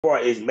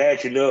part is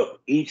matching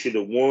up each of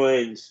the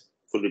ones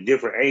for the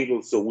different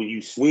angles. So when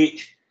you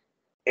switch,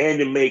 and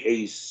to make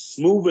a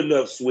smooth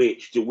enough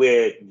switch to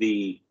where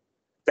the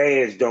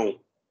fans don't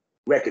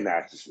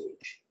recognize the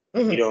switch.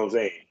 You know what I'm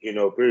saying? You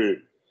know,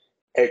 period.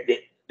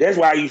 That's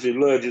why I used to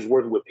love just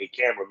working with a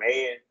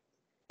cameraman,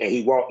 and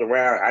he walked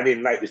around. I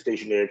didn't like the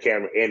stationary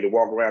camera and the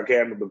walk around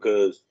camera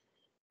because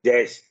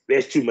that's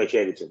too much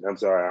editing. I'm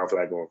sorry, I don't feel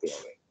like going through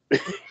all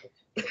that.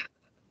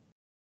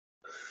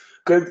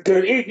 Because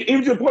it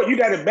was important. You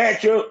got to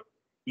match up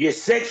your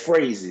sex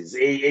phrases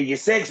and your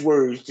sex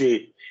words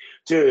to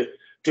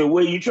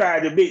where you try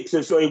to mix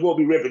it so it won't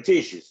be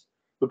repetitious.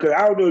 Because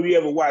I don't know if you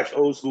ever watched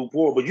old school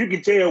porn, but you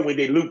can tell when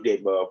they loop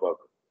that motherfucker.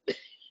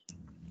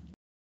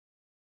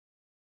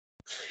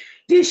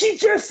 Did she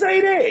just say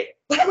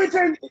that? How many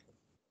times?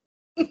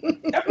 I mean,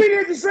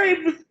 it's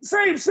the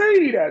same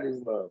scene out of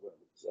this motherfucker.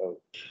 So,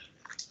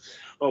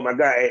 oh my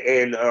god!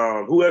 And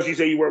who else you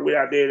say you work with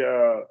out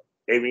there?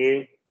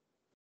 AVN.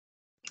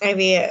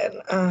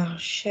 AVN. Oh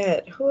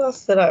shit! Who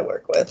else did I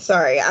work with?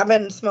 Sorry, I've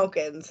been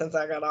smoking since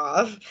I got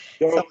off,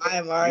 so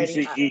I'm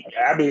already.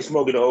 I've been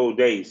smoking the whole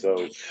day,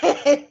 so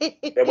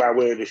that's why I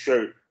wear the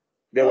shirt.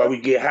 That's why we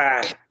get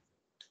high.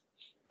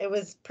 It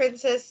was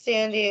Princess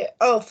Sandy.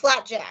 Oh,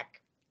 Flatjack.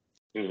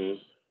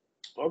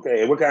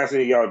 Okay, and what kind of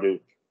thing y'all do?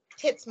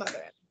 Tit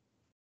smothering.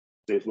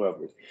 Tit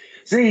smothering.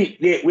 See,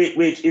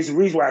 which is the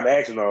reason why I'm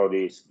asking all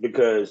this,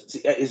 because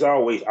it's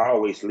always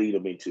lead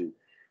them into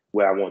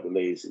where I want the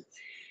ladies.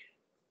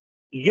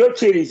 Your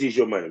titties is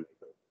your money.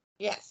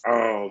 Yes.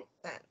 And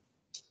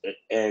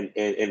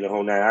the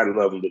whole nine. I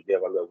love them to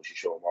death. I love when she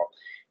show them off.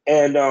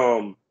 And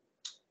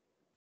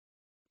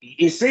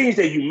it seems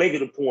that you make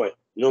it a point,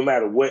 no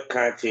matter what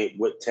content,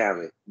 what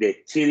talent,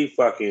 that titty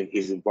fucking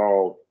is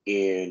involved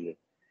in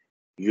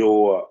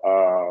your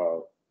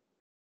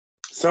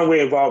somewhere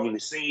involved in the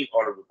scene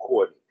or the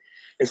recording.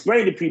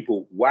 Explain to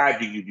people, why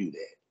do you do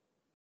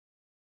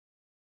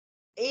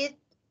that?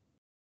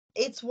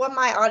 It's what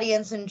my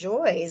audience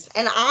enjoys,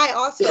 and I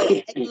also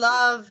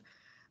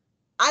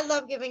I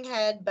love giving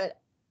head, but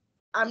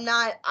I'm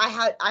not. I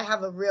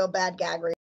have a real bad gag reflex.